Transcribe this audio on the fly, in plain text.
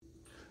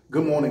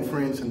Good morning,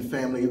 friends and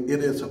family. It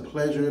is a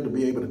pleasure to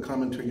be able to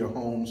come into your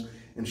homes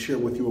and share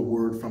with you a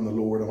word from the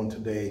Lord on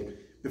today.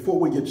 Before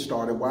we get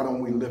started, why don't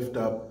we lift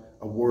up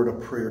a word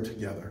of prayer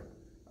together?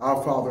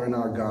 Our Father and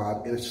our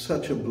God, it is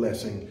such a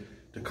blessing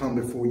to come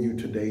before you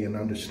today and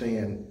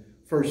understand,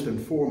 first and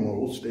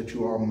foremost, that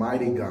you are a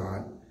mighty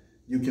God.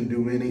 You can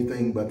do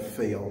anything but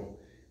fail.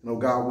 And oh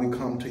God, we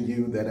come to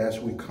you that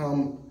as we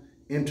come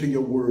into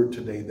your word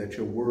today, that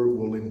your word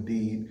will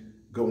indeed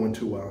go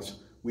into us.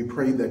 We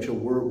pray that your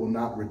word will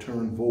not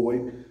return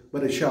void,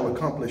 but it shall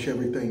accomplish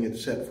everything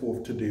it's set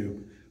forth to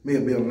do. May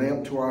it be a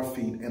lamp to our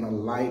feet and a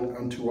light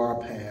unto our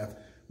path.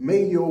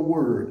 May your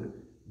word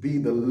be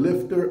the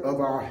lifter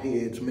of our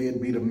heads. May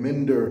it be the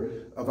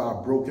mender of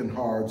our broken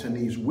hearts. In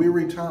these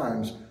weary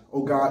times,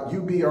 oh God,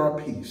 you be our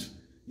peace.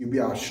 You be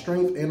our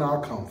strength and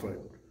our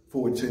comfort.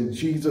 For it's in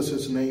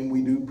Jesus' name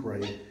we do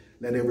pray.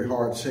 Let every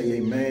heart say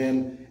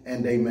amen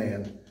and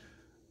amen.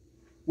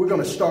 We're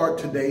going to start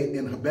today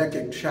in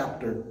Habakkuk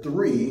chapter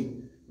 3,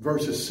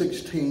 verses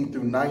 16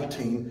 through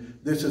 19.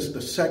 This is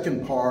the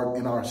second part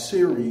in our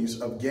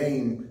series of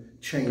game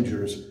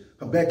changers.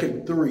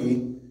 Habakkuk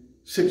 3,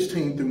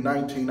 16 through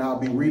 19. I'll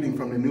be reading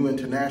from the New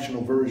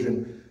International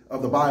Version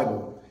of the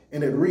Bible.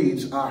 And it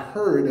reads, I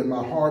heard and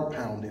my heart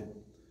pounded.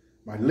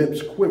 My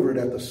lips quivered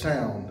at the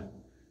sound.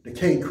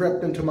 Decay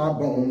crept into my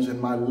bones and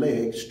my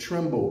legs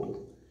trembled.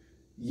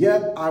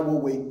 Yet I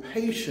will wait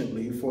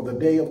patiently for the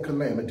day of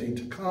calamity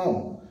to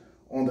come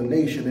on the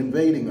nation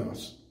invading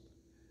us.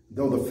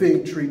 Though the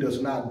fig tree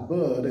does not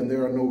bud and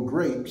there are no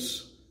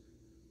grapes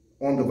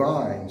on the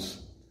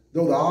vines,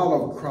 though the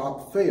olive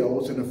crop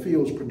fails and the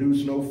fields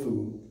produce no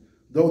food,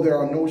 though there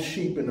are no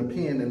sheep in the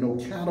pen and no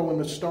cattle in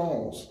the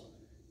stalls,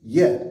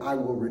 yet I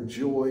will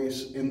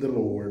rejoice in the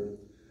Lord.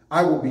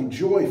 I will be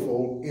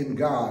joyful in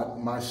God,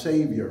 my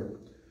Savior.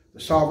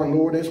 The sovereign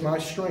Lord is my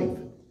strength.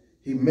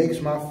 He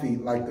makes my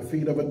feet like the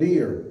feet of a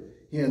deer.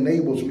 He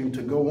enables me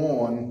to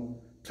go on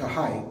to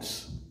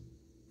heights.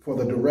 For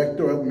the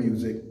director of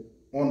music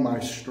on my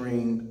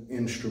stringed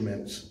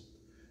instruments.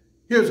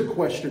 Here's a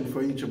question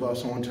for each of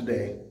us on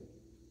today.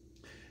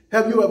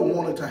 Have you ever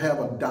wanted to have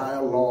a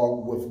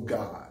dialogue with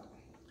God?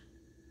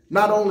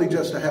 Not only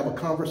just to have a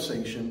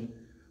conversation,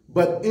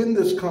 but in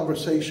this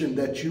conversation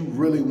that you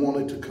really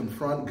wanted to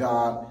confront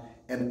God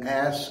and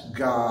ask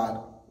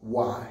God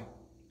why?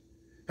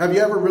 Have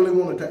you ever really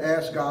wanted to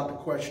ask God the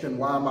question,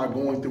 why am I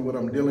going through what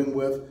I'm dealing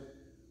with?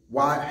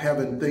 Why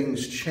haven't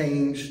things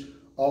changed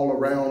all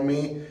around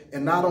me?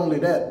 And not only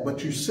that,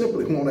 but you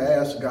simply want to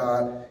ask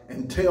God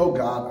and tell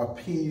God a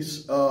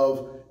piece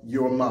of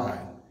your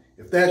mind.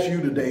 If that's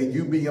you today,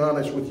 you be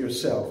honest with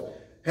yourself.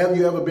 Have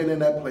you ever been in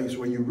that place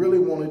where you really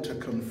wanted to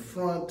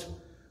confront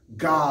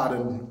God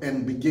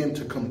and begin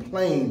to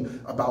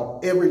complain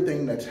about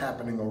everything that's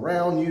happening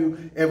around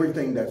you,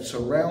 everything that's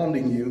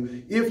surrounding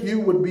you? If you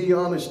would be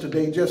honest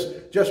today,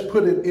 just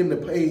put it in the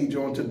page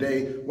on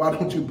today. Why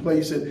don't you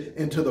place it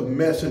into the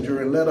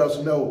messenger and let us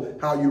know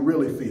how you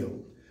really feel?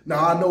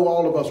 Now, I know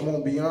all of us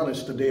won't be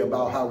honest today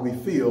about how we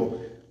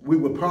feel. We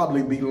would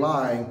probably be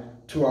lying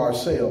to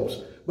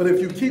ourselves. But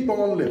if you keep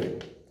on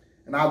living,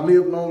 and I've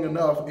lived long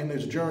enough in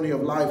this journey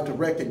of life to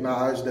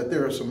recognize that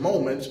there are some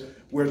moments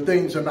where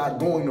things are not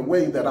going the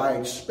way that I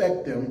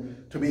expect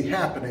them to be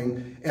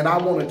happening. And I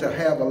wanted to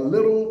have a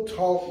little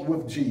talk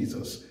with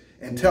Jesus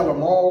and tell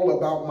him all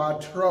about my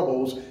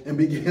troubles and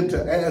begin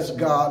to ask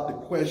God the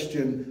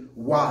question,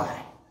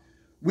 why?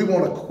 We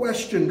want to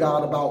question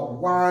God about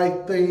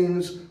why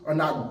things are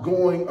not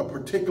going a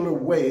particular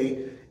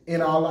way in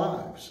our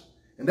lives.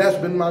 And that's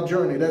been my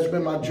journey. That's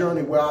been my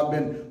journey where I've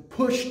been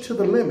pushed to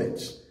the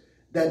limits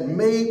that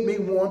made me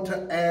want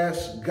to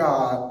ask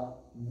God,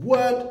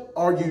 what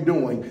are you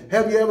doing?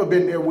 Have you ever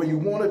been there where you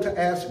wanted to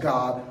ask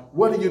God,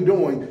 what are you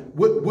doing?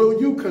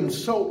 Will you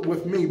consult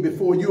with me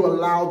before you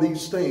allow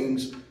these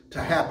things to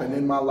happen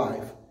in my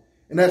life?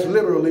 And that's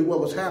literally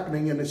what was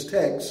happening in this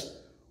text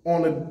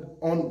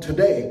on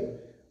today.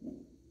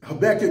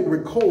 Habakkuk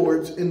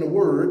records in the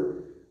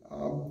word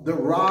the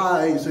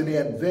rise and the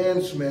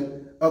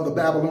advancement of the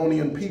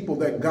Babylonian people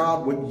that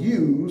God would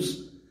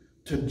use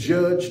to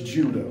judge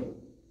Judah,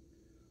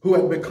 who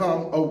had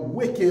become a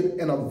wicked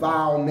and a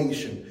vile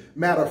nation.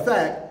 Matter of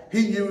fact, he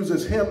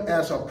uses him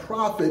as a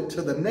prophet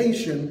to the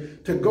nation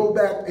to go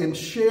back and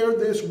share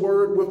this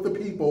word with the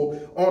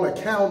people on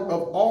account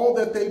of all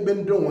that they've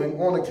been doing,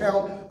 on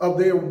account of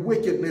their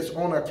wickedness,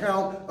 on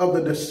account of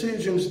the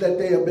decisions that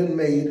they have been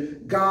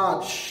made.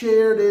 God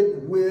shared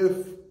it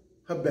with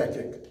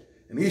Habakkuk.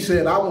 And he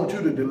said, I want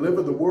you to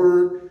deliver the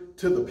word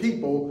to the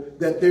people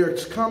that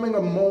there's coming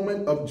a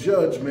moment of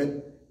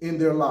judgment in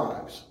their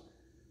lives.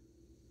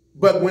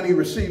 But when he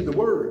received the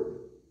word,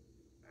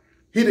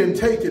 he didn't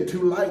take it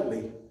too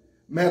lightly.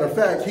 Matter of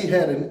fact, he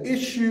had an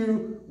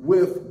issue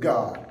with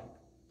God.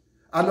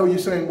 I know you're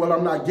saying, well,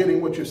 I'm not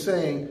getting what you're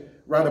saying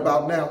right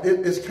about now.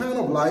 It's kind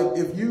of like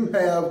if you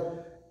have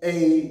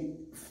a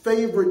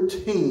favorite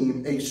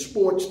team, a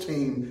sports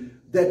team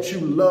that you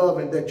love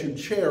and that you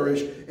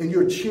cherish, and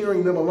you're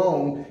cheering them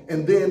along,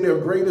 and then their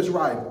greatest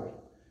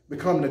rival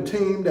become the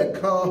team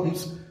that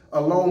comes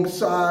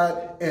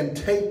alongside and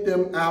take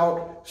them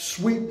out,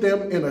 sweep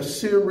them in a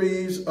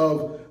series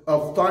of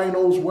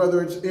finals,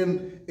 whether it's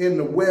in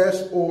the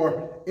West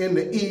or in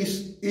the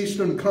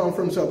Eastern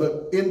Conference of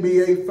the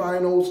NBA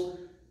Finals,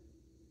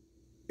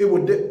 it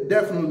would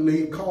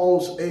definitely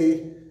cause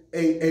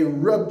a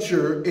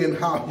rupture in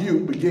how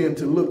you begin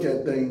to look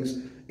at things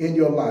in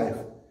your life.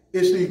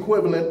 It's the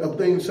equivalent of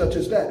things such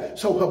as that.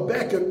 So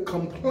Habakkuk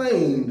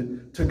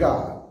complained to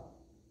God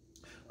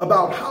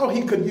about how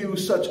he could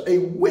use such a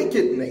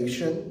wicked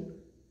nation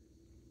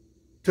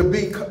to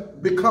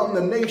become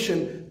the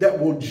nation that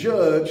will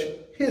judge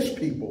his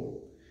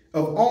people.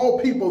 Of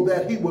all people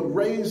that he would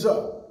raise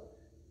up,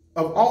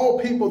 of all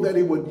people that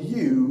he would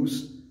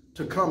use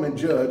to come and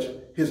judge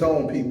his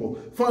own people.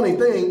 Funny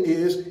thing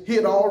is, he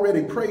had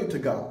already prayed to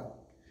God.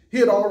 He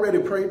had already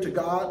prayed to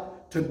God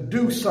to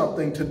do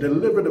something to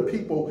deliver the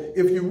people.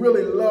 If you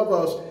really love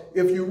us,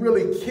 if you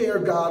really care,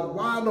 God,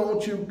 why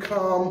don't you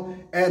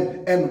come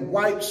and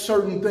wipe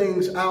certain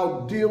things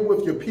out, deal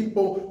with your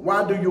people?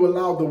 Why do you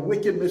allow the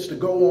wickedness to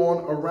go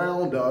on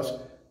around us?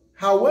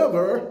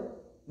 However,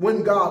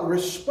 when God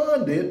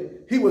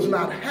responded, he was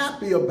not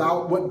happy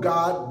about what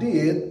God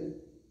did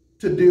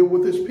to deal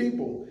with his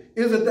people.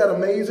 Isn't that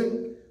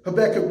amazing?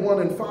 Habakkuk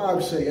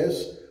 1:5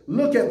 says,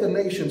 look at the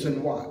nations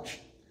and watch,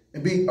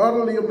 and be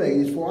utterly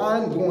amazed, for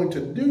I am going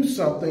to do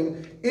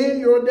something in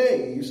your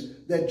days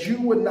that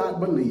you would not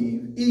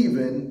believe,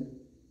 even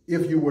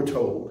if you were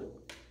told.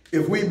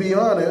 If we be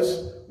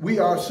honest,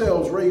 we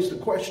ourselves raise the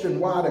question,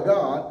 why to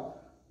God?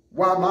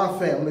 Why my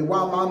family?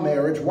 Why my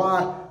marriage?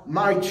 Why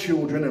my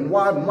children? And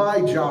why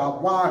my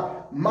job?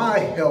 Why my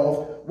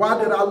health?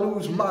 Why did I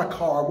lose my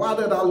car? Why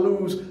did I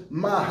lose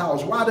my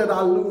house? Why did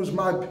I lose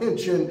my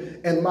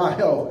pension and my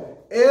health?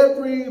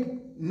 Every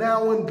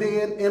now and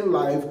then in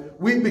life,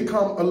 we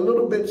become a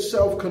little bit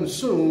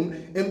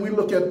self-consumed, and we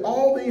look at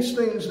all these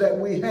things that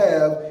we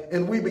have,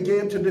 and we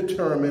begin to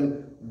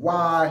determine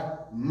why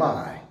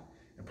my.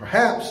 And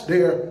perhaps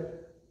the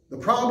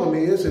problem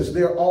is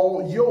they're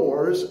all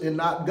yours and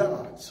not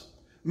God's.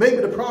 Maybe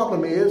the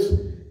problem is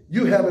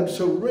you haven't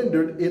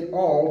surrendered it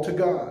all to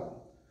God.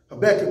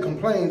 Habakkuk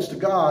complains to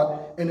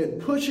God, and it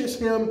pushes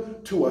him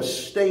to a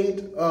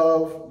state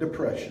of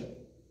depression.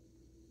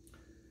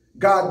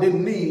 God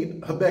didn't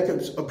need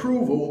Habakkuk's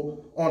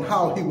approval on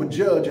how he would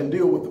judge and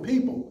deal with the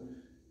people.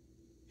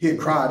 He had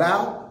cried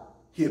out,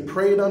 he had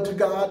prayed unto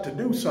God to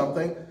do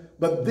something,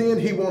 but then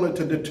he wanted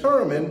to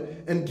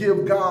determine and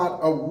give God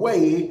a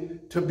way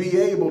to be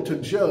able to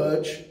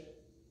judge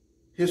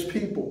his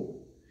people.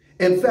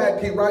 In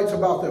fact, he writes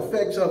about the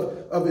effects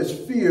of his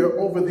fear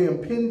over the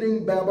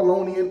impending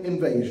Babylonian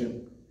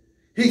invasion.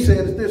 He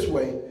said it this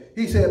way.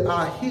 He said,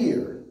 I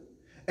hear,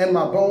 and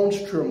my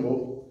bones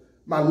tremble.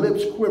 My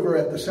lips quiver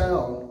at the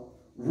sound.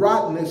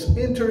 Rottenness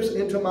enters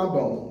into my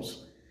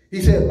bones.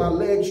 He said, my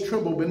legs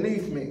tremble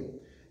beneath me.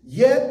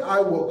 Yet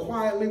I will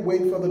quietly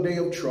wait for the day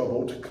of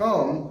trouble to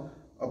come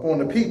upon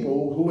the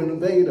people who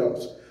invade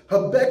us.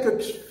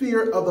 Habakkuk's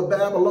fear of the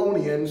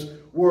Babylonians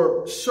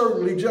were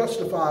certainly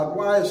justified.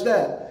 Why is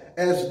that?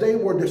 As they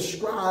were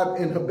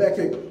described in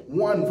Habakkuk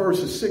 1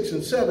 verses 6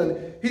 and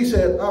 7, he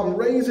said, I'm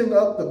raising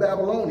up the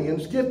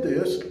Babylonians, get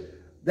this,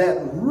 that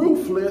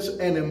ruthless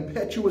and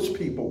impetuous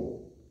people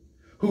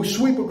who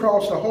sweep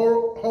across the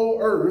whole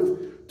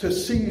earth to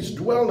seize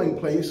dwelling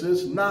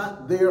places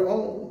not their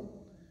own.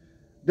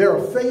 They're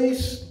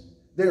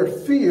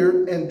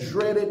feared and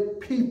dreaded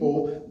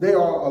people. They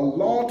are a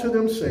law to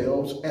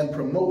themselves and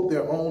promote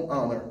their own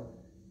honor.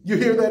 You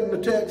hear that in the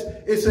text?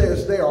 It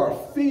says they are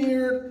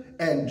feared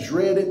and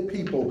dreaded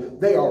people.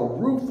 They are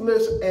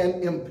ruthless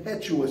and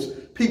impetuous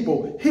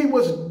people. He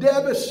was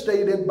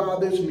devastated by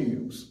this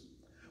news.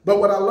 But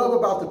what I love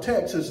about the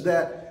text is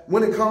that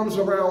when it comes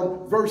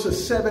around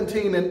verses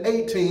 17 and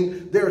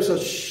 18, there's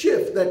a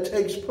shift that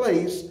takes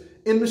place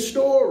in the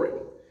story.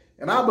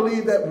 And I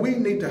believe that we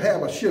need to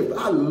have a shift.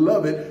 I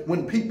love it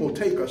when people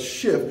take a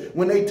shift,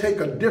 when they take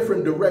a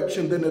different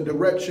direction than the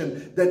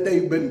direction that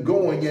they've been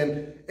going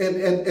in.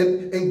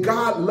 And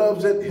God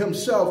loves it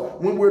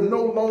himself when we're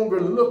no longer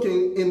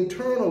looking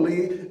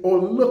internally or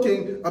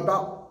looking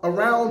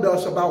around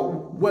us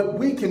about what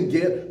we can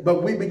get,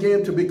 but we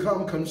begin to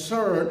become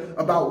concerned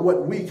about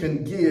what we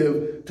can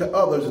give to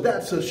others.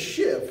 That's a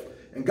shift.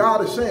 And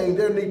God is saying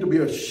there needs to be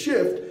a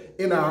shift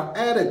in our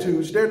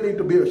attitudes. There needs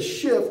to be a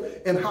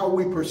shift in how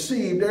we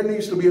perceive. There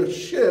needs to be a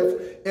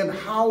shift in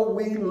how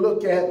we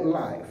look at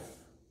life.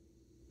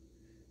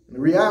 And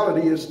the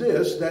reality is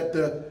this, that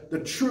the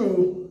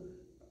true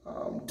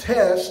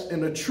test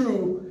and the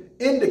true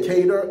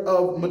indicator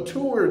of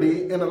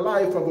maturity in the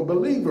life of a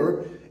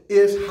believer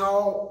is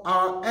how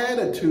our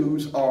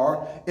attitudes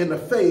are in the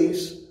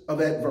face of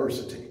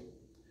adversity.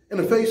 In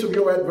the face of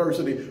your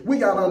adversity, we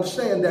got to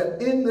understand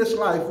that in this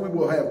life we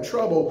will have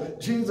trouble.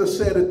 Jesus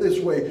said it this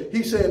way.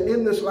 He said,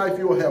 in this life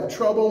you will have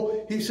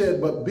trouble. He said,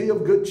 but be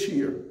of good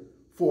cheer,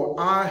 for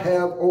I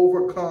have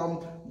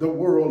overcome the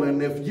world.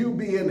 And if you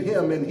be in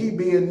him and he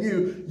be in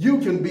you, you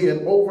can be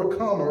an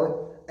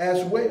overcomer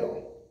as well.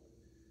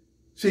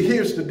 See,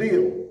 here's the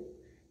deal.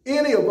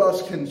 Any of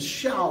us can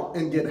shout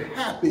and get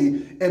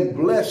happy and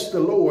bless the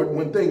Lord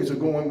when things are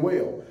going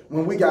well.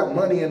 When we got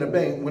money in the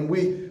bank,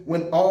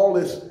 when all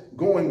is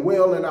going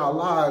well in our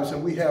lives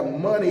and we have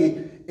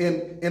money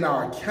in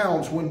our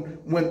accounts,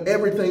 when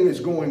everything is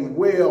going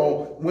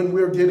well, when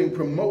we're getting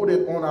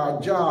promoted on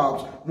our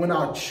jobs, when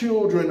our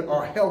children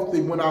are healthy,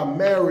 when our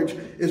marriage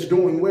is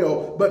doing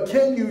well. But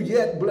can you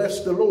yet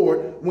bless the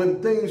Lord when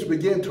things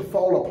begin to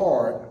fall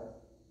apart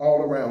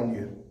all around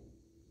you?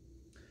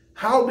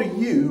 How do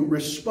you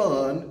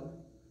respond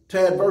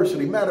to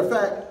adversity? Matter of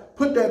fact,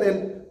 put that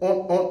in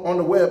on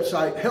the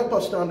website. Help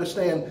us to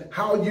understand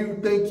how you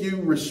think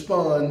you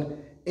respond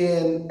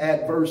in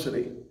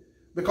adversity.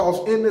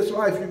 Because in this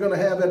life, you're going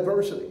to have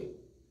adversity.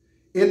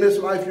 In this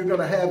life, you're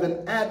going to have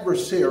an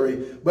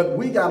adversary. But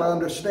we got to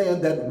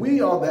understand that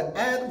we are the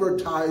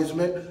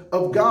advertisement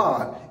of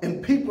God.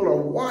 And people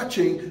are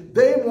watching.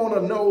 They want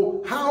to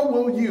know, how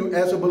will you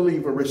as a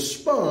believer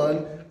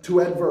respond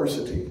to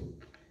adversity?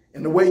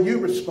 And the way you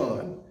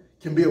respond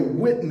can be a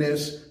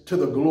witness to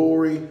the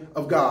glory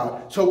of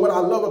God. So what I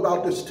love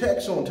about this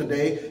text on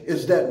today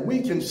is that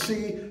we can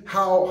see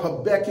how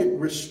Habakkuk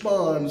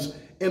responds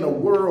in a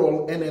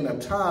world and in a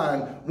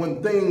time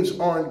when things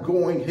aren't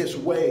going his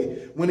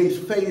way, when he's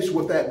faced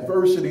with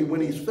adversity,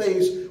 when he's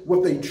faced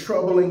with a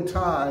troubling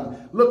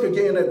time. Look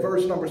again at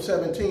verse number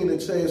 17.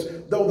 It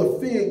says, though the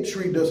fig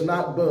tree does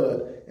not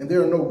bud and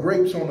there are no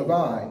grapes on the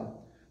vine,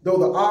 though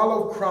the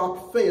olive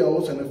crop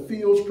fails and the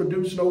fields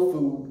produce no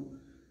food,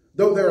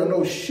 though there are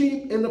no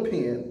sheep in the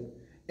pen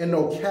and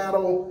no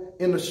cattle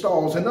in the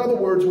stalls. In other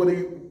words, what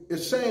he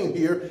is saying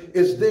here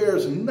is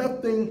there's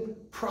nothing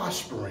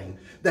prospering,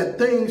 that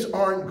things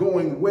aren't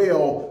going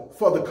well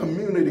for the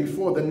community,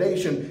 for the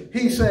nation.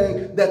 He's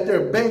saying that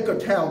their bank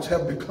accounts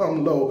have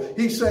become low.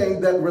 He's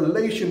saying that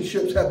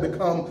relationships have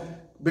become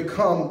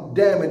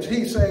damaged.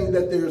 He's saying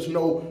that there's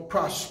no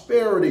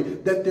prosperity,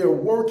 that they're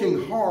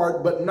working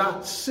hard but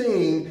not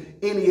seeing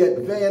any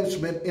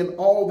advancement in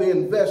all the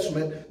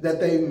investment that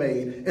they've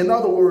made. In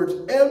other words,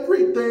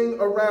 everything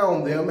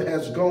around them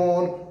has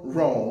gone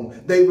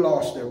wrong. They've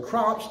lost their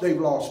crops, they've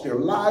lost their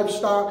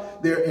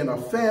livestock, they're in a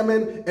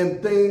famine,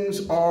 and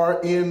things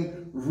are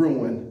in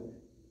ruin.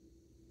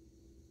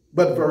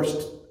 But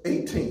verse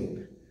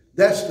 18,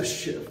 that's the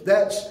shift.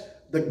 That's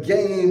the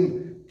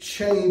game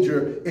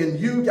changer, and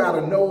you got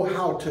to know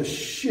how to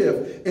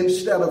shift.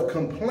 Instead of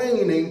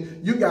complaining,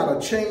 you got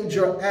to change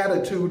your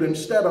attitude.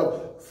 Instead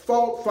of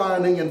fault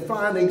finding and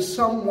finding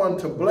someone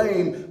to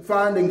blame,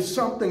 finding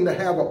something to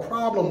have a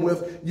problem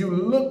with, you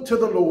look to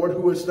the Lord,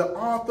 who is the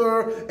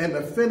author and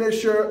the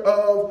finisher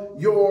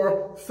of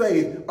your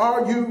faith.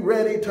 Are you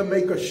ready to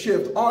make a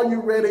shift? Are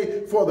you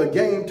ready for the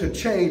game to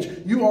change?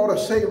 You ought to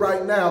say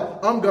right now,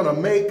 I'm going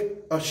to make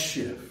a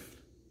shift.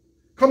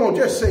 Come on,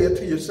 just say it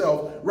to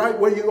yourself right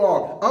where you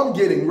are. I'm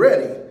getting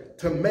ready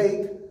to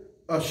make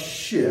a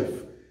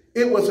shift.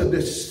 It was a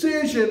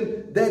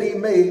decision that he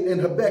made in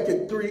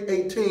Habakkuk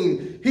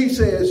 3:18. He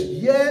says,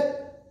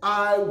 yet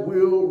I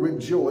will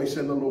rejoice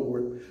in the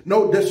Lord.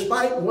 No,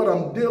 despite what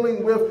I'm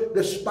dealing with,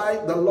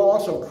 despite the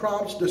loss of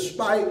crops,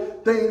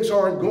 despite things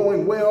aren't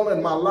going well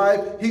in my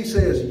life, he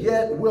says,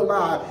 yet will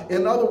I.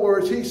 In other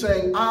words, he's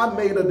saying, I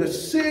made a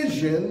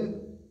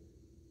decision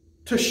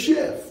to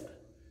shift.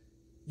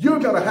 You're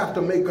going to have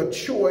to make a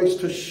choice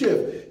to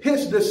shift.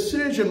 His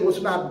decision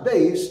was not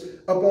based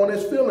upon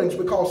his feelings,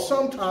 because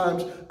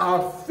sometimes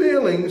our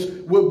feelings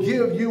will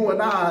give you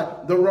and I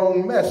the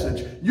wrong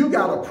message. You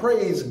got to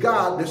praise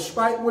God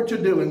despite what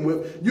you're dealing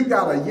with. You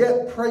got to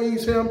yet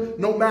praise him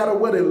no matter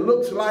what it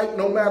looks like,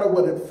 no matter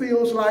what it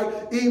feels like,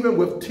 even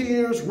with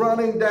tears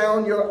running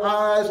down your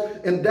eyes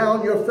and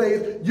down your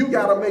face. You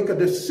got to make a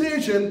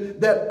decision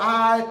that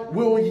I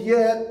will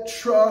yet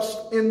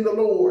trust in the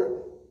Lord.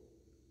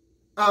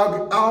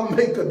 I'll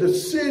make a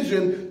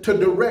decision to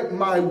direct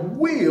my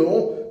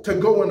will to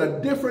go in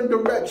a different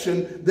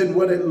direction than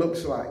what it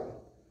looks like.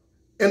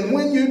 And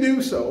when you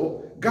do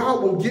so,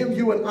 God will give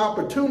you an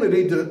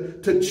opportunity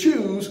to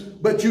choose,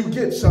 but you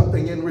get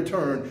something in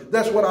return.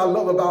 That's what I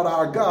love about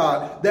our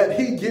God, that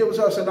he gives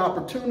us an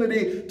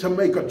opportunity to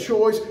make a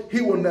choice.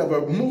 He will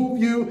never move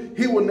you.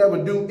 He will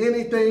never do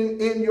anything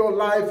in your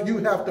life. You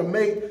have to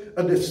make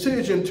a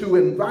decision to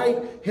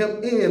invite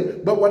him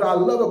in. But what I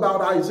love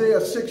about Isaiah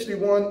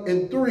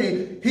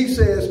 61:3, he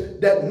says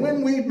that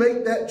when we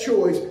make that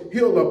choice,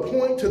 he'll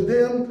appoint to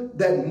them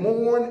that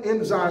mourn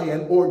in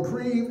Zion, or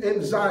grieve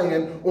in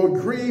Zion, or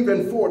grieve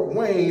in Fort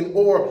Wayne,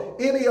 or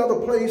any other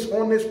place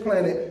on this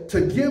planet,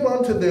 to give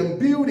unto them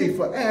beauty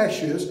for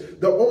ashes,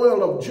 the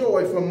oil of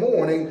joy for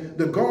mourning,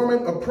 the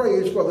garment of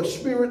praise for the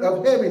spirit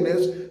of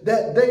heaviness,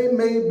 that they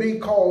may be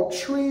called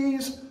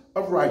trees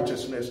of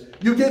righteousness.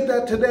 You get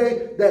that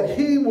today? That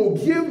he will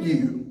give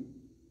you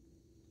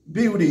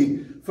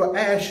beauty for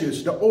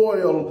ashes, the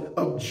oil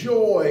of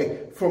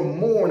joy for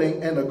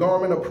mourning, and the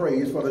garment of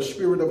praise for the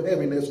spirit of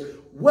heaviness.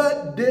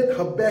 What did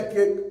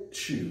Habakkuk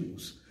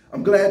choose?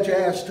 I'm glad you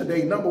asked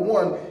today. Number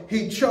one,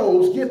 he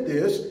chose, get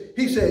this,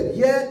 he said,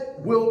 yet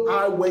will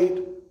I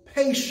wait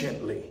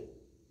patiently.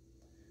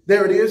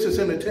 There it is, it's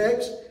in the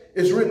text.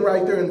 It's written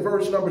right there in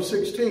verse number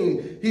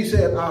 16. He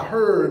said, I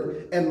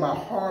heard and my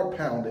heart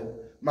pounded.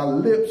 My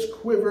lips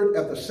quivered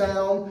at the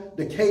sound.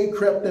 Decay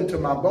crept into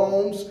my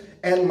bones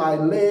and my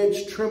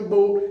legs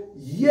trembled.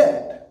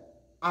 Yet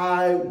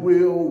I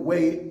will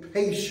wait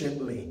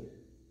patiently.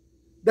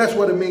 That's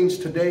what it means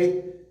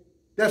today.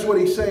 That's what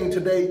he's saying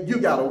today. You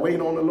got to wait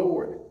on the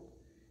Lord.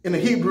 In the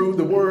Hebrew,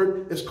 the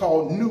word is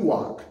called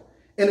nuach,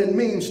 and it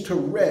means to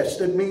rest.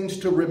 It means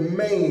to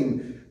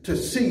remain, to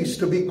cease,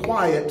 to be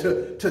quiet,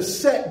 to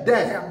set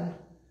down,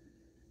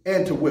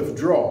 and to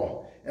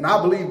withdraw. And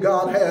I believe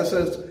God has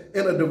us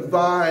in a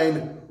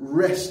divine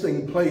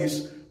resting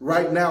place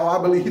right now.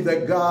 I believe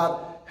that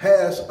God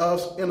has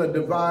us in a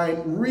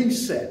divine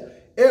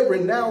reset. Every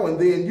now and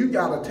then, you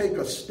got to take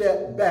a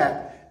step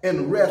back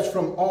and rest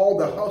from all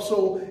the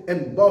hustle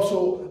and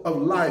bustle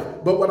of life.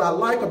 But what I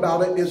like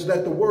about it is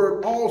that the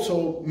word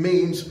also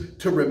means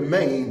to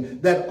remain.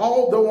 That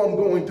although I'm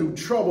going through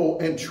trouble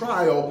and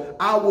trial,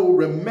 I will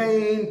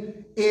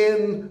remain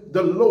in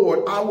the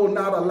Lord. I will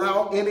not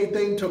allow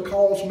anything to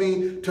cause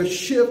me to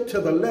shift to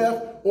the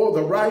left or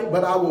the right,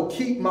 but I will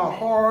keep my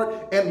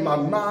heart and my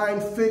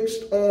mind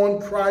fixed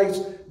on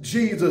Christ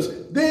Jesus.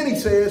 Then he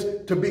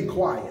says to be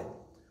quiet.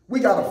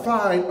 We got to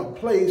find a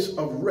place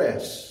of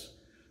rest.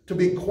 To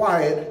be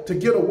quiet, to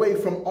get away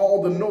from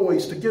all the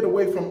noise, to get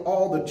away from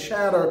all the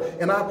chatter.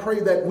 And I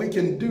pray that we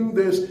can do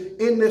this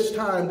in this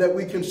time, that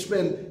we can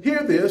spend,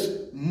 hear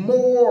this,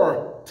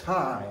 more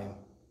time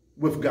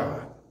with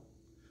God.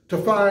 To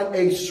find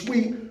a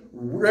sweet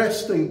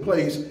resting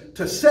place,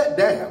 to set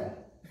down.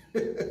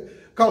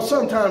 Because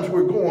sometimes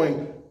we're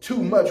going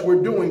too much,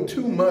 we're doing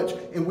too much,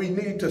 and we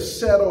need to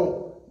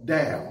settle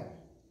down.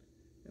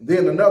 And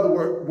then another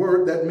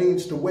word that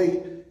means to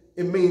wait,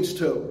 it means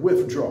to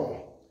withdraw.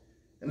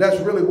 And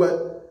that's really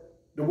what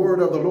the word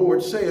of the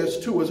Lord says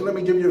to us. Let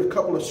me give you a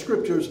couple of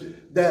scriptures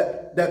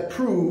that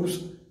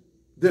proves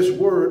this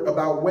word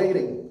about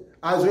waiting.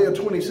 Isaiah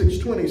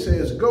 26:20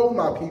 says, Go,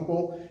 my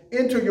people,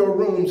 enter your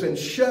rooms and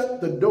shut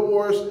the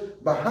doors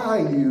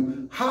behind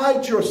you.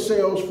 Hide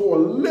yourselves for a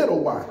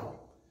little while.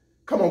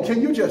 Come on,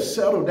 can you just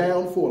settle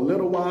down for a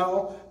little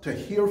while to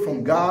hear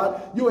from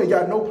God? You ain't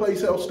got no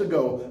place else to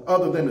go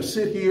other than to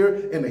sit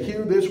here and to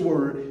hear this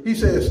word. He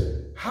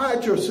says,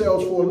 hide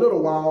yourselves for a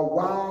little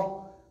while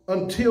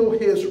until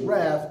his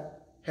wrath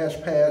has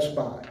passed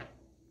by.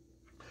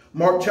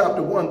 Mark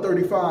chapter 1,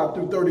 35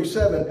 through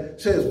 37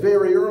 says,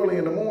 very early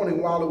in the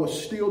morning while it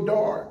was still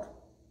dark,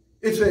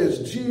 it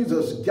says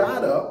Jesus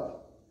got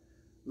up,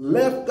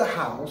 left the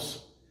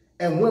house,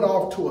 and went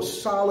off to a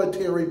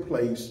solitary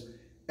place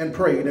and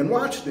prayed. And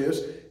watch this.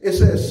 It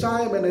says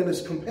Simon and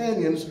his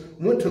companions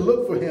went to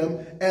look for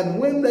him, and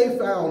when they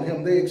found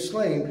him, they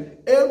exclaimed,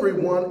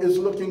 everyone is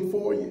looking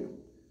for you.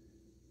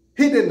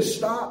 He didn't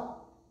stop.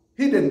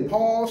 He didn't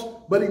pause,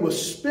 but he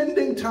was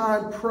spending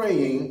time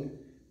praying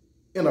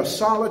in a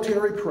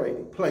solitary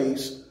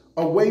place,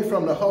 away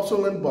from the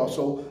hustle and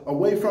bustle,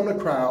 away from the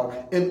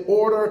crowd, in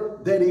order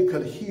that he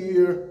could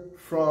hear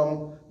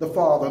from the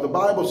Father. The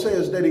Bible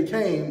says that he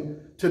came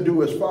to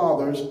do his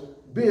Father's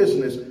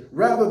business.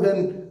 Rather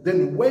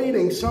than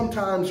waiting,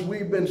 sometimes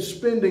we've been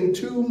spending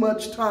too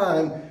much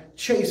time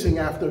chasing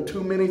after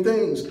too many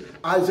things.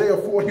 Isaiah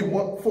 40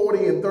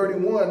 and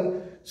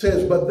 31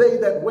 says, but they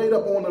that wait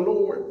upon the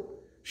Lord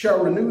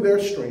shall renew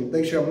their strength.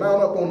 They shall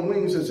mount up on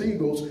wings as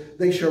eagles.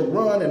 They shall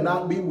run and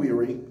not be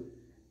weary,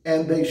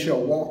 and they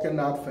shall walk and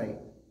not faint.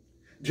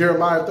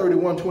 Jeremiah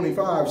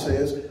 31:25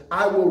 says,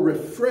 I will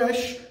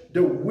refresh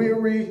the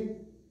weary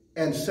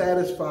and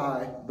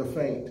satisfy the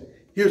faint.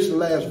 Here's the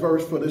last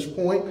verse for this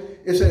point.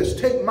 It says,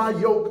 take my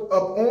yoke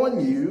up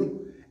on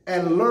you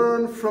and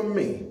learn from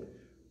me.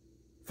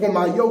 For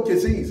my yoke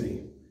is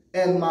easy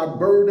and my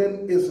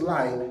burden is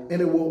light,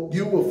 and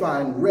you will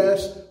find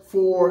rest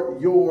for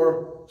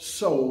your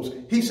souls.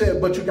 He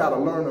said, but you got to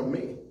learn of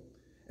me.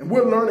 And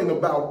we're learning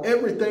about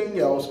everything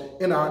else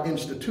in our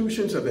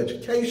institutions of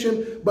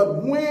education.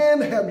 But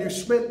when have you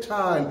spent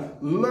time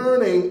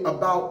learning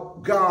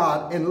about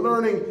God and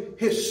learning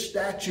his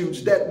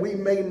statutes that we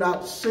may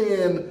not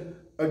sin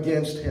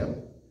against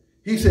him?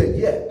 He said,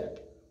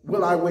 yet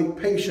will I wait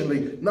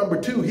patiently. Number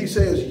 2, he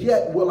says,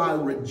 yet will I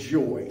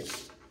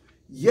rejoice.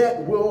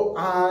 Yet will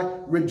I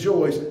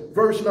rejoice.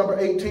 Verse number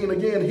 18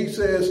 again, he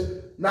says,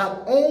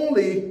 not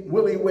only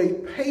will he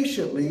wait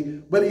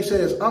patiently, but he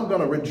says, I'm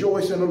going to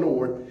rejoice in the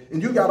Lord.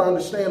 And you got to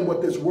understand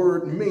what this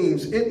word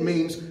means. It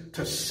means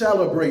to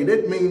celebrate.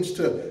 It means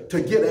to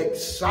get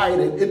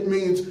excited. It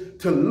means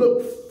to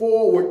look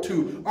forward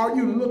to. Are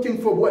you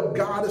looking for what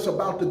God is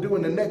about to do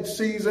in the next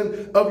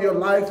season of your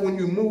life when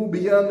you move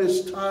beyond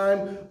this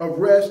time of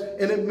rest?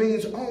 And it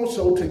means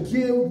also to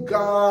give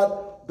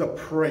God the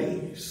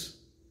praise.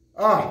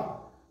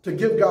 To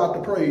give God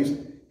the praise.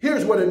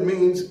 Here's what it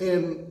means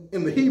in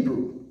the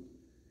Hebrew.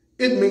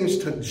 It means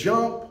to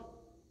jump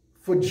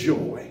for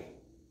joy.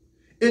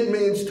 It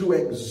means to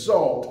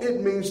exalt.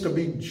 It means to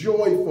be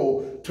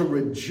joyful, to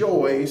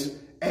rejoice,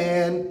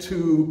 and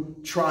to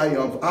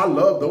triumph. I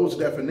love those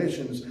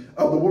definitions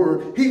of the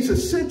word. He's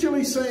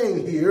essentially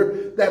saying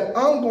here that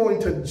I'm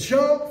going to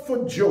jump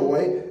for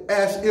joy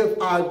as if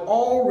I've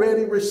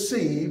already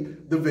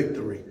received the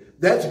victory.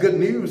 That's good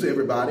news,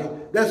 everybody.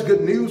 That's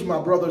good news,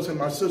 my brothers and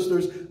my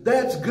sisters.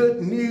 That's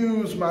good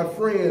news, my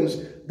friends,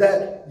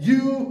 that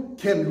you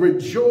can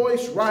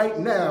rejoice right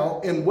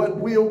now in what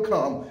will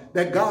come.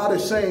 That God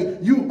is saying,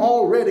 you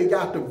already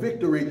got the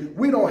victory.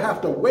 We don't have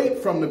to wait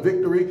from the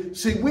victory.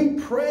 See, we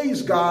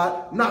praise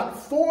God not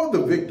for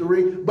the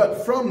victory,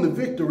 but from the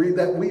victory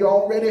that we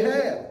already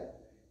have.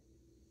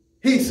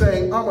 He's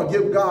saying, I'm going to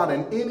give God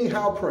an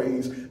anyhow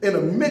praise. In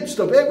the midst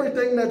of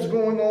everything that's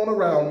going on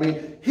around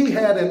me, he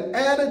had an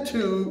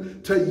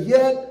attitude to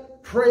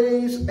yet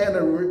praise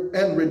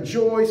and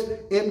rejoice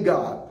in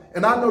God.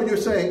 And I know you're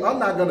saying, I'm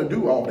not going to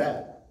do all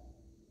that.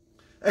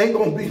 Ain't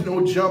going to be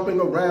no jumping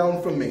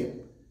around for me.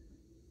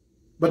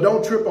 But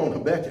don't trip on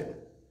Habakkuk,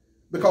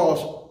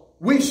 because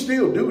we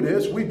still do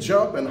this. We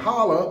jump and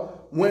holler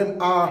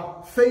when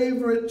our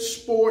favorite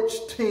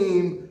sports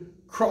team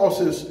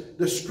crosses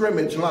the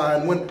scrimmage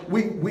line, when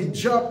we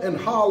jump and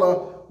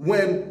holler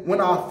when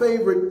our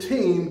favorite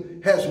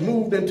team has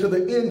moved into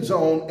the end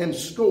zone and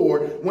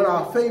scored, when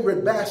our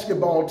favorite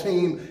basketball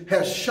team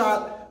has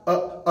shot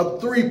a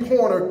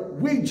three-pointer.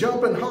 We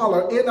jump and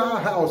holler in our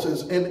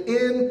houses and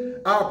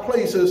in our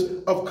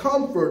places of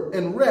comfort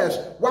and rest.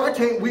 Why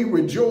can't we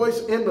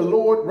rejoice in the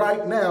Lord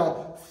right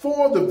now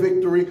for the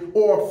victory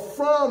or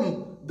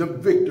from the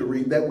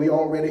victory that we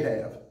already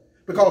have?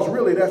 Because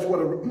really that's what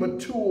a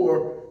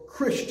mature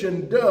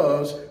Christian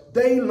does.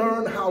 They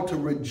learn how to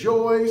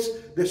rejoice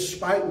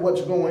despite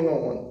what's going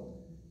on.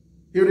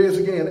 Here it is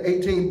again,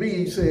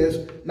 18b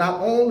says,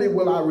 not only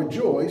will I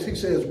rejoice, he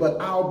says,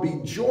 but I'll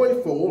be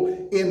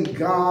joyful in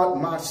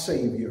God my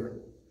Savior.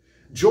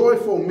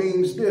 Joyful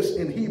means this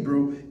in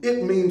Hebrew.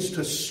 It means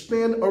to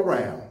spin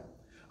around.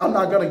 I'm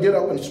not going to get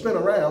up and spin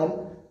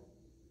around,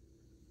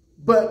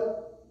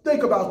 but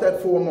think about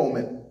that for a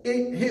moment.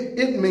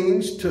 It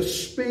means to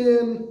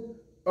spin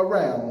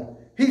around.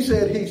 He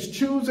said he's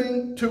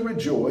choosing to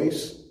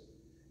rejoice,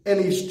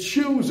 and he's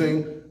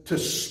choosing to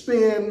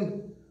spin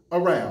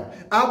around.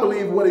 I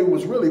believe what he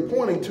was really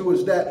pointing to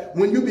is that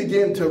when you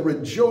begin to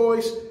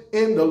rejoice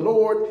in the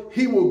Lord,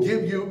 he will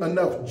give you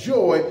enough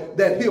joy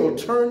that he'll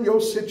turn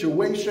your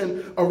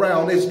situation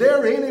around. Is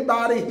there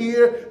anybody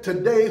here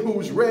today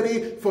who's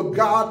ready for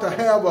God to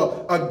have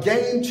a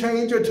game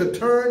changer to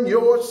turn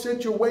your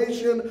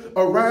situation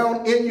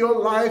around in your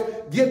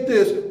life? Get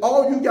this.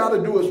 All you got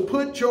to do is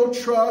put your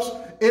trust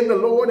in the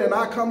Lord, and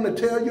I come to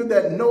tell you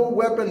that no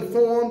weapon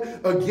formed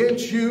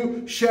against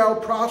you shall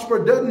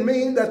prosper. Doesn't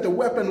mean that the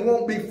weapon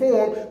won't be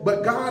formed,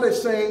 but God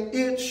is saying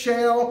it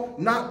shall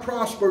not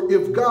prosper.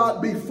 If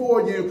God be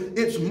for you,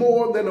 it's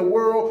more than the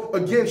world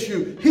against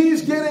you.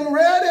 He's getting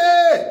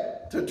ready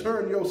to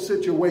turn your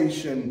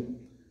situation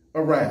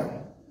around.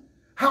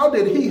 How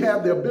did he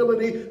have the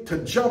ability to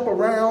jump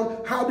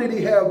around? How did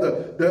he have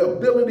the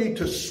ability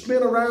to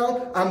spin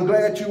around? I'm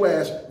glad you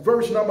asked.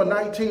 Verse number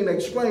 19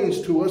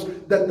 explains to us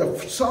that the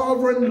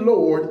sovereign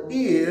Lord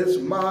is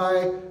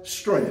my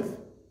strength.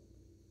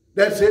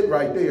 That's it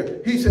right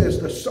there. He says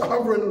the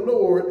sovereign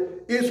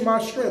Lord is my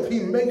strength. He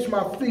makes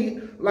my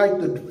feet like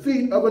the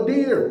feet of a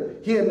deer.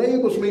 He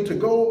enables me to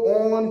go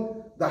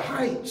on the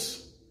heights.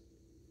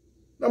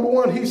 Number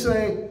one, he's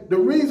saying the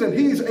reason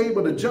he's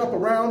able to jump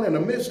around in the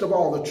midst of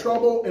all the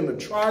trouble and the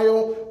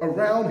trial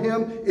around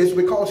him is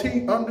because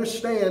he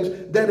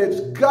understands that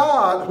it's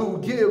God who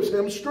gives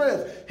him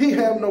strength. He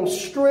has no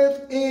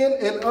strength in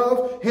and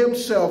of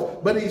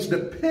himself, but he's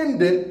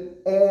dependent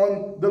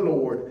on the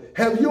Lord.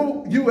 Have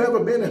you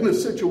ever been in a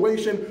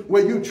situation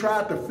where you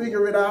tried to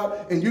figure it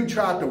out and you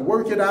tried to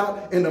work it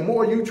out, and the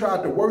more you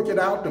tried to work it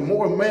out, the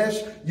more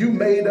mess you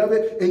made of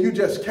it, and you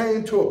just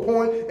came to a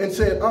point and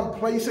said, I'm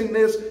placing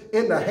this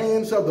in the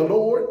hands of the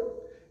Lord?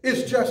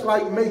 It's just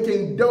like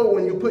making dough,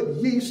 and you put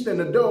yeast in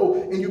the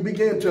dough and you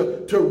begin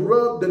to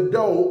rub the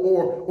dough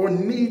or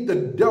knead the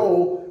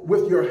dough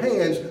with your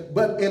hands.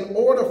 But in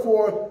order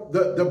for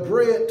the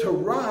bread to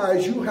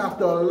rise, you have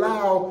to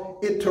allow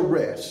it to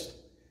rest.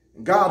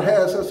 God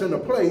has us in a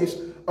place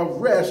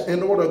of rest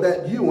in order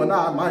that you and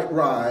I might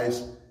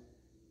rise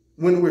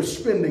when we're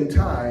spending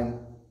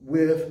time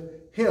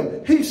with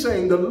him. He's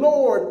saying the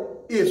Lord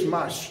is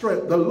my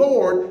strength. The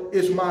Lord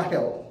is my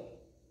help.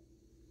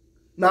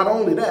 Not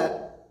only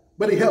that,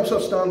 but he helps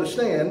us to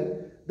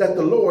understand that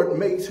the Lord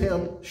makes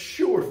him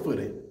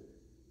sure-footed.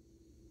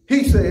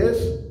 He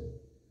says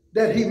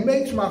that he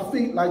makes my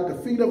feet like the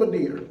feet of a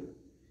deer.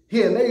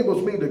 He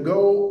enables me to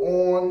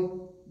go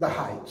on the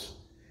heights.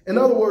 In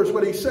other words,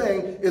 what he's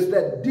saying is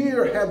that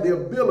deer have the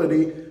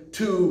ability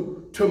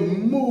to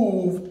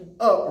move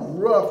up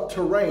rough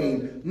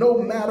terrain.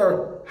 No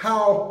matter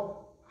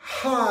how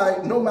high,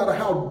 no matter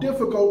how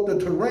difficult the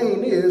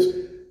terrain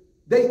is,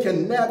 they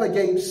can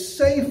navigate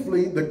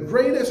safely the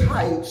greatest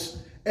heights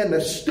and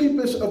the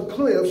steepest of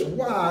cliffs.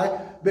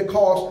 Why?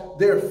 Because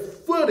their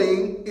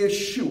footing is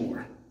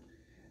sure.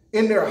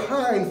 In their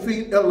hind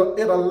feet, it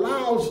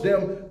allows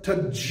them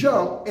to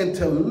jump and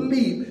to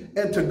leap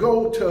and to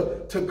go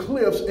to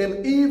cliffs.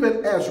 And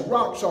even as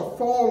rocks are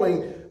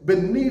falling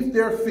beneath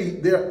their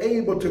feet, they're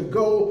able to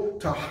go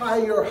to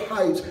higher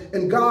heights.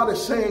 And God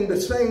is saying the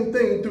same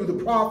thing through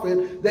the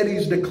prophet, that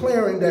he's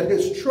declaring that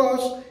his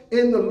trust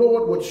in the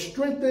Lord would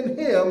strengthen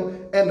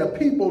him and the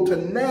people to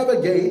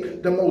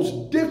navigate the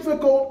most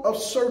difficult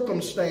of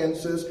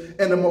circumstances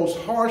and the most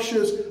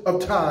harshest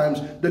of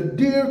times. The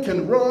deer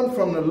can run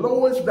from the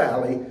lowest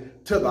valley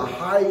to the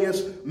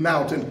highest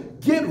mountain.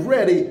 Get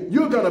ready.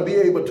 You're going to be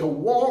able to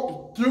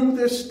walk through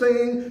this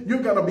thing.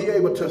 You're going to be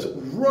able to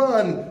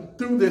run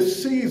through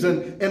this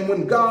season. And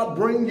when God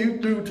brings you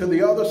through to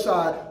the other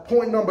side,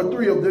 point number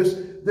 3 of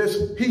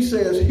this, he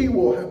says he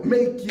will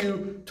make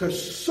you to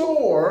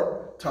soar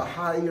to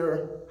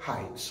higher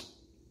heights.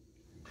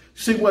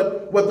 See,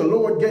 what the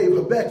Lord gave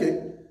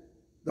Habakkuk,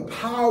 the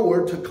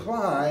power to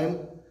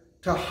climb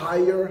to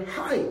higher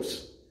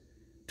heights,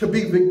 to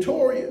be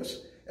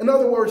victorious. In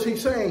other words,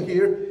 he's saying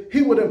here,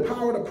 he would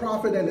empower the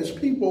prophet and his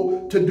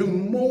people to do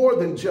more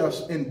than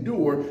just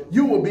endure.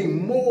 You will be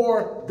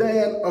more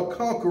than a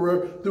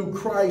conqueror through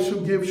Christ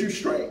who gives you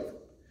strength.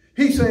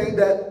 He's saying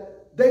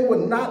that they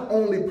would not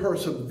only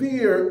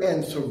persevere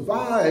and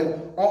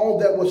survive all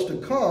that was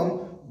to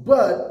come,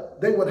 but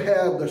they would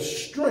have the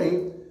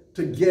strength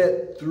to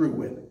get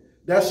through it.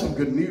 That's some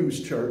good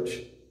news, church.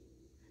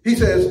 He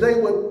says they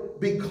would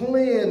be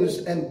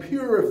cleansed and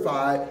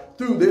purified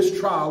through this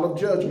trial of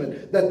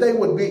judgment, that they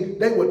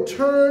would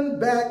turn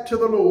back to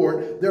the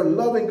Lord, their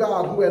loving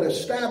God who had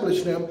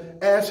established them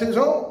as his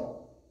own.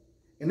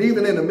 And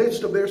even in the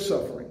midst of their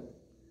suffering,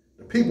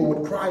 the people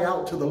would cry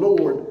out to the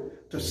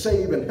Lord to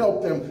save and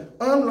help them.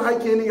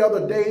 Unlike any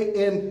other day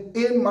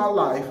in my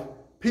life,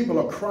 people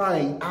are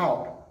crying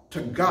out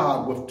to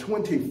God with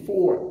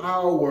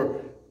 24-hour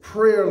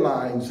prayer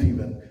lines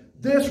even.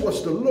 This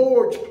was the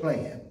Lord's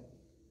plan.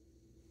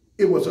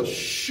 It was a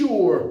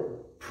sure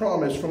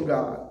promise from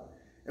God.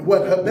 And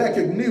what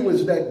Habakkuk knew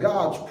is that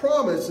God's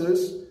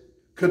promises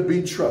could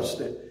be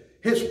trusted.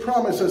 His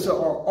promises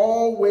are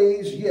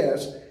always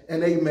yes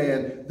and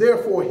amen.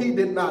 Therefore, he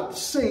did not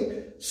sink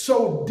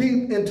so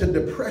deep into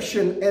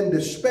depression and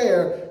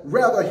despair.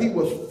 Rather, he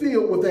was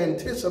filled with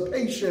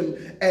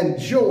anticipation and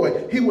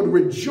joy. He would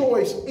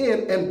rejoice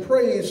in and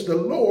praise the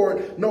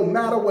Lord no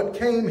matter what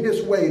came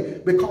his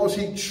way, because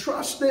he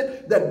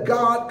trusted that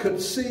God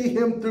could see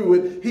him through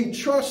it. He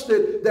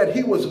trusted that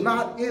he was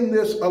not in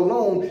this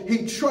alone.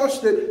 He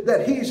trusted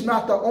that he's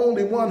not the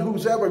only one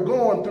who's ever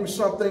gone through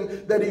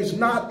something, that he's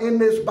not in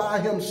this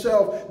by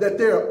himself, that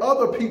there are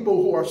other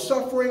people who are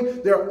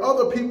suffering. There are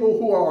other people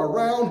who are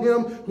around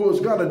him who is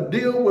going to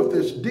deal with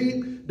this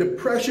deep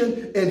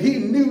depression. And he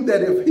knew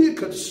that if he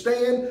could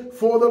stand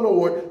for the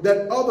Lord,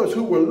 that others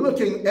who were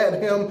looking at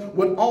him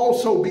would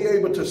also be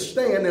able to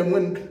stand. And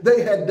when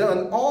they had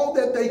done all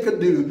that they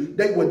could do,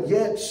 they would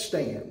yet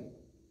stand.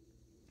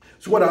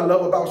 So what I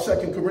love about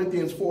 2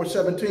 Corinthians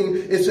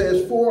 4:17, it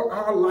says, for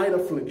our light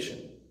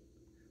affliction,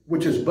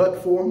 which is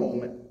but for a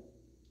moment.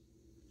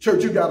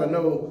 Church, you got to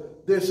know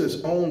this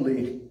is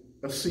only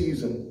a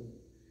season.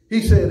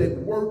 He said, it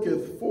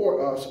worketh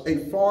for us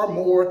a far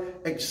more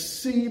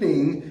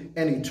exceeding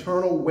and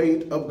eternal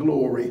weight of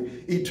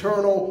glory.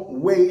 Eternal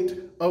weight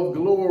of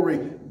glory.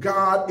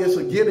 God is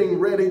getting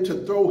ready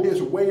to throw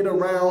his weight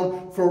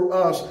around for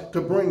us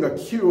to bring a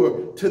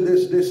cure to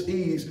this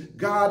disease.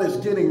 God is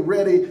getting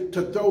ready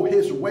to throw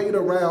his weight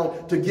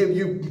around to give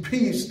you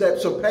peace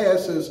that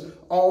surpasses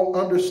all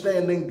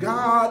understanding.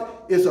 God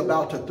is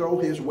about to throw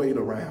his weight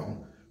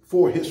around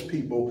for his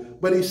people.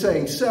 But he's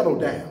saying, settle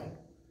down.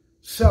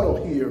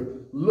 Settle here.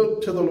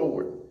 Look to the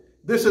Lord.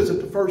 This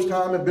isn't the first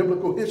time in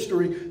biblical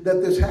history that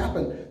this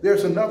happened.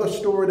 There's another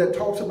story that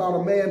talks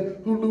about a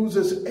man who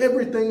loses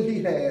everything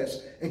he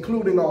has,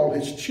 including all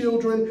his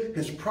children,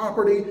 his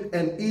property,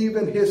 and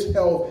even his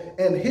health.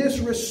 And his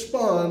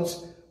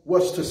response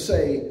was to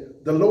say,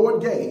 the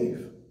Lord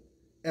gave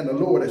and the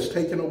Lord has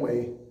taken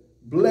away.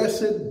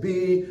 Blessed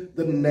be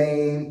the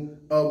name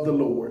of the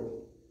Lord.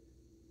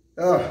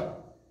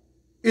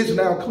 It's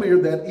now clear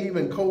that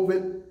even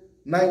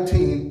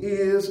COVID-19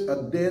 is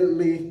a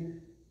deadly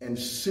and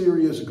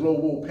serious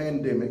global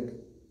pandemic,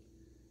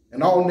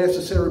 and all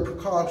necessary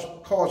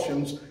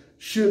precautions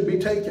should be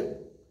taken.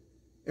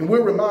 And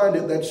we're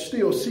reminded that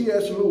still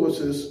C.S.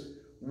 Lewis's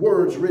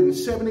words written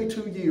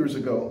 72 years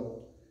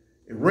ago,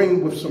 it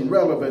ring with some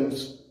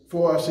relevance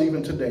for us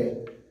even today.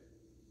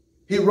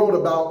 He wrote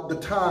about the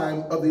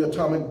time of the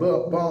atomic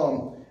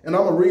bomb, and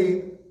I'm going to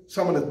read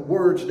some of the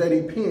words that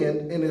he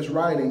penned in his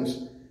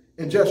writings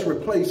and just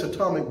replace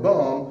atomic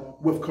bomb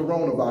with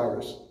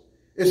coronavirus.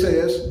 It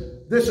says,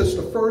 this is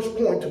the first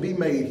point to be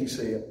made, he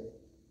said.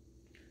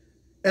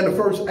 And the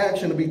first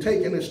action to be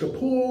taken is to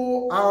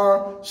pull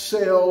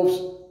ourselves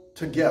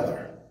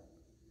together.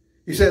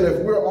 He said, if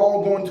we're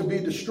all going to be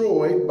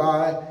destroyed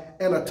by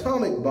an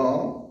atomic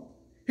bomb,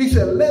 he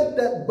said, let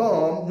that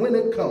bomb, when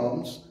it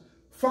comes,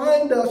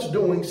 find us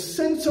doing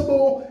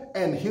sensible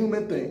and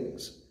human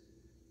things.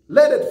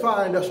 Let it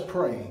find us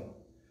praying.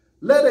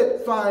 Let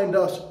it find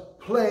us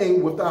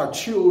playing with our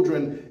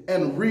children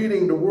and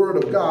reading the word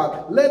of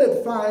God. Let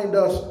it find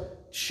us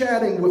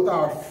chatting with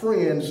our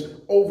friends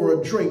over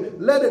a drink.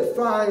 Let it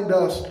find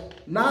us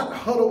not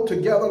huddled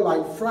together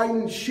like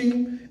frightened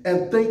sheep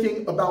and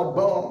thinking about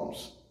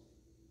bombs.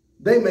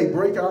 They may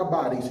break our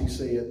bodies, he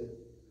said,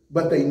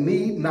 but they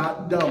need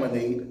not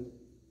dominate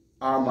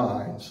our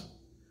minds.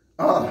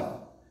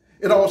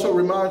 It also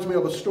reminds me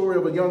of a story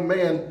of a young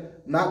man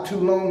not too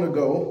long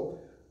ago,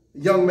 a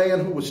young man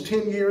who was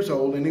 10 years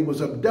old, and he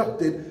was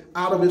abducted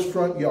out of his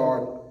front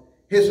yard.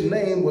 His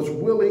name was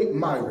Willie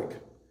Myrick.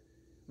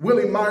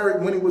 Willie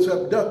Myrick, when he was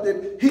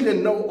abducted, he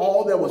didn't know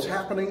all that was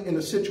happening in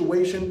the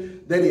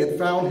situation that he had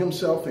found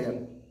himself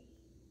in.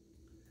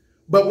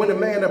 But when the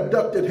man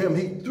abducted him,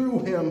 he threw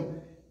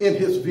him in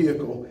his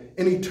vehicle,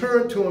 and he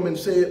turned to him and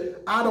said,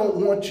 I don't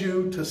want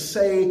you to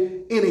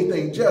say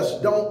anything.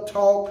 Just don't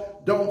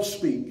talk, don't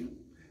speak.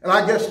 And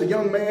I guess the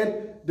young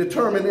man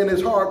determined in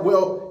his heart,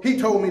 well, he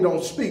told me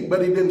don't speak,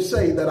 but he didn't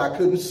say that I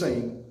couldn't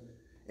sing.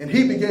 And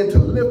he began to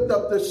lift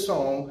up this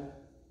song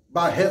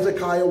by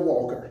Hezekiah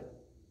Walker.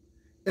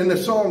 And the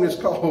song is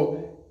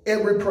called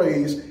Every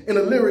Praise. And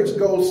the lyrics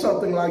go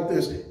something like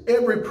this.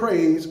 Every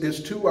praise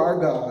is to our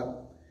God.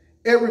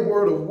 Every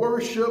word of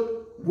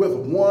worship with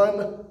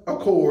one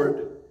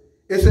accord.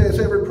 It says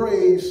every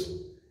praise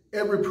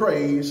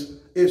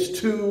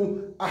is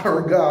to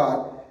our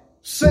God.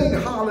 Sing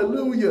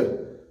hallelujah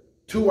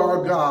to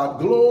our God.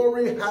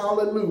 Glory,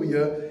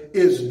 hallelujah,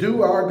 is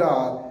due our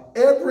God.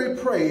 Every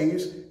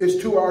praise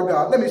is to our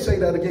God. Let me say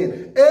that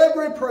again.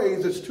 Every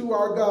praise is to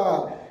our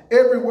God.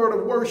 Every word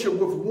of worship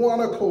with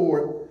one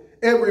accord.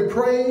 Every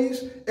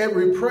praise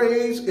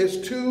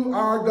is to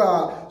our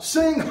God.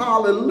 Sing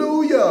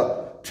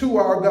hallelujah to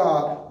our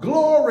God.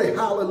 Glory,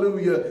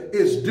 hallelujah,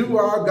 is due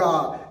our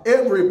God.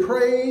 Every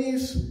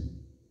praise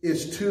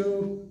is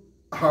to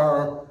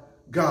our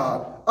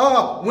God.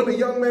 When the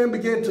young man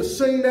began to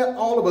sing that,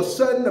 all of a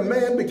sudden the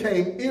man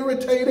became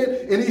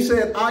irritated and he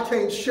said, I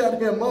can't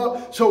shut him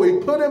up. So he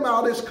put him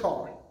out his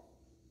car.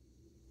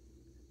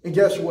 And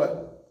guess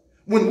what?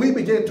 When we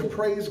begin to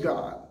praise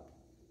God,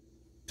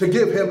 to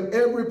give him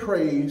every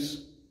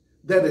praise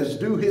that is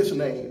due his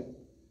name,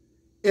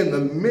 in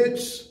the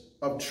midst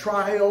of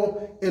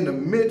trial, in the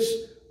midst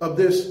of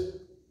this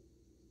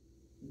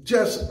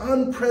just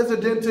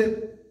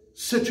unprecedented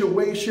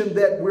situation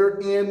that we're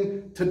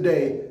in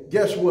today,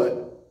 guess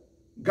what?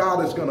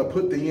 God is going to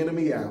put the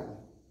enemy out.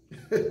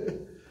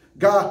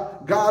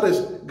 God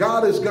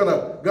is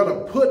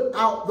gonna put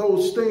out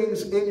those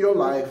things in your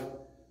life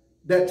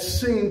that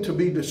seem to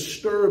be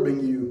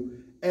disturbing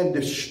you and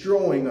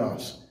destroying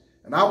us.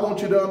 And I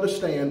want you to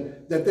understand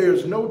that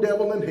there's no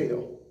devil in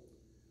hell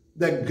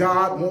that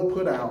God won't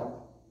put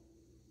out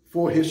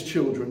for his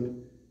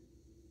children.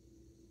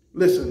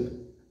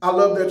 Listen, I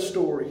love that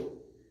story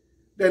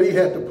that he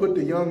had to put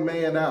the young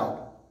man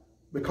out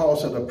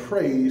because of the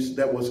praise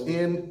that was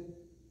in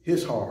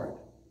his heart.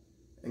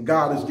 And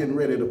God is getting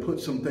ready to put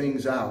some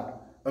things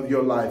out of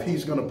your life.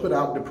 He's going to put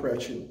out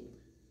depression.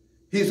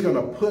 He's going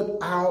to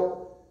put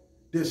out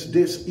this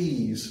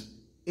dis-ease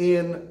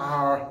in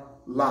our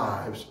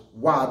lives.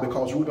 Why?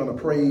 Because we're going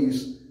to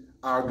praise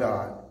our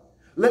God.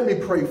 Let me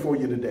pray for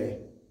you today.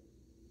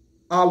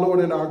 Our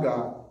Lord and our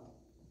God,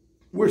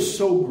 we're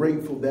so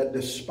grateful that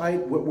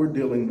despite what we're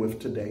dealing with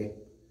today,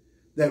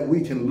 that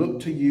we can look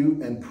to you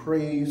and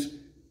praise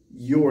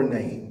your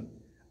name.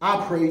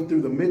 I pray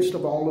through the midst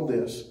of all of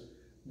this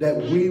that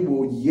we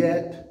will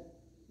yet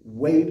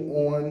wait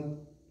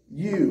on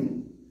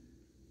you,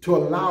 to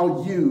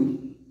allow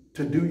you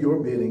to do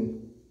your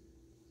bidding.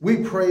 We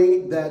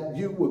pray that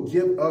you will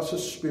give us a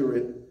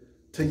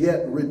spirit to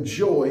yet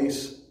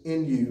rejoice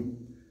in you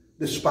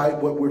despite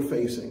what we're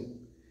facing.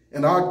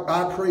 And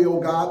I pray, oh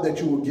God, that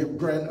you will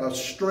grant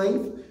us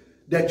strength,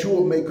 that you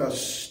will make us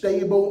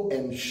stable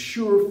and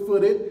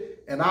sure-footed.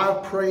 And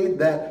I pray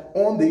that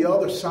on the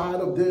other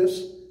side of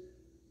this,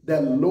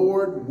 that,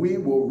 Lord, we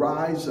will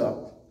rise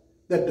up,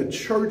 that the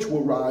church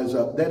will rise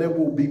up, that it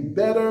will be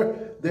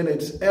better than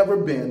it's ever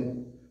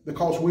been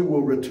because we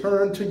will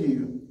return to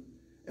you.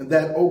 And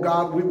that, oh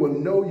God, we will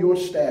know your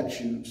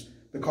statutes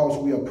because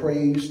we have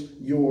praised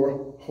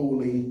your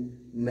holy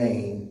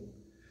name.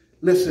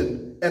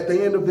 Listen, at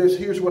the end of this,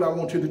 here's what I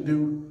want you to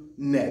do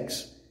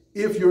next.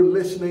 If you're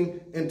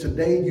listening and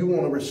today you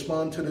want to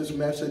respond to this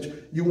message,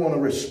 you want to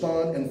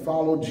respond and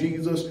follow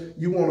Jesus,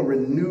 you want to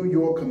renew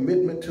your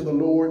commitment to the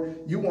Lord,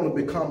 you want to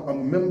become a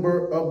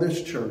member of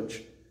this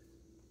church,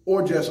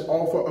 or just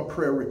offer a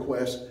prayer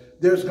request,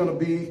 there's going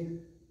to be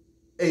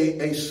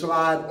a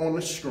slide on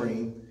the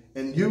screen,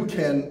 and you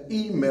can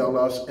email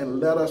us and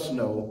let us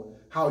know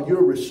how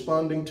you're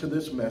responding to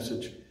this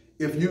message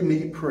if you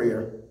need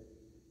prayer.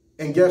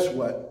 And guess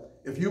what?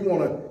 If you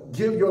want to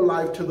give your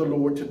life to the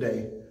Lord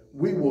today,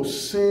 we will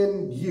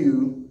send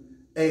you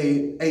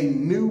a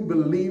new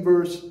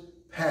believers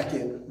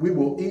packet. We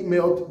will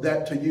email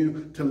that to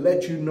you to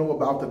let you know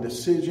about the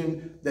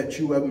decision that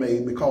you have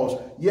made. Because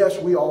yes,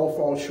 we all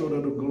fall short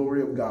of the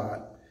glory of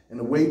God, and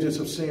the wages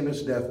of sin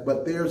is death.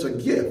 But there's a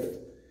gift,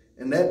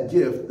 and that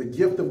gift, the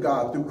gift of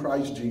God through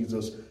Christ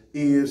Jesus,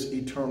 is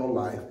eternal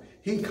life.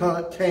 He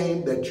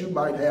came that you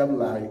might have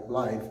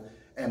life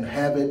and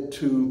have it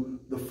to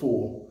the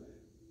full.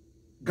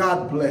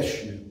 God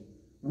bless you.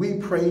 We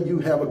pray you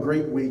have a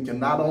great week. And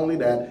not only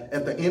that,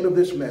 at the end of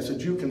this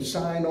message, you can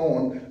sign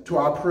on to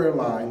our prayer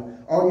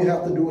line. All you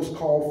have to do is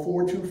call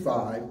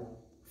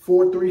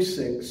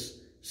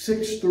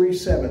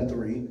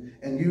 425-436-6373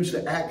 and use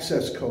the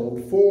access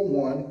code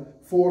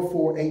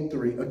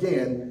 414483.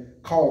 Again,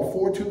 call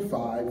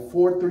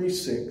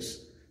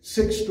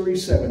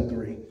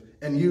 425-436-6373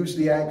 and use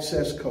the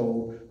access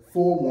code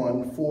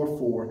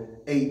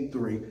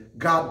 414483.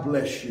 God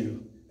bless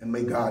you, and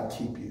may God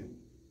keep you.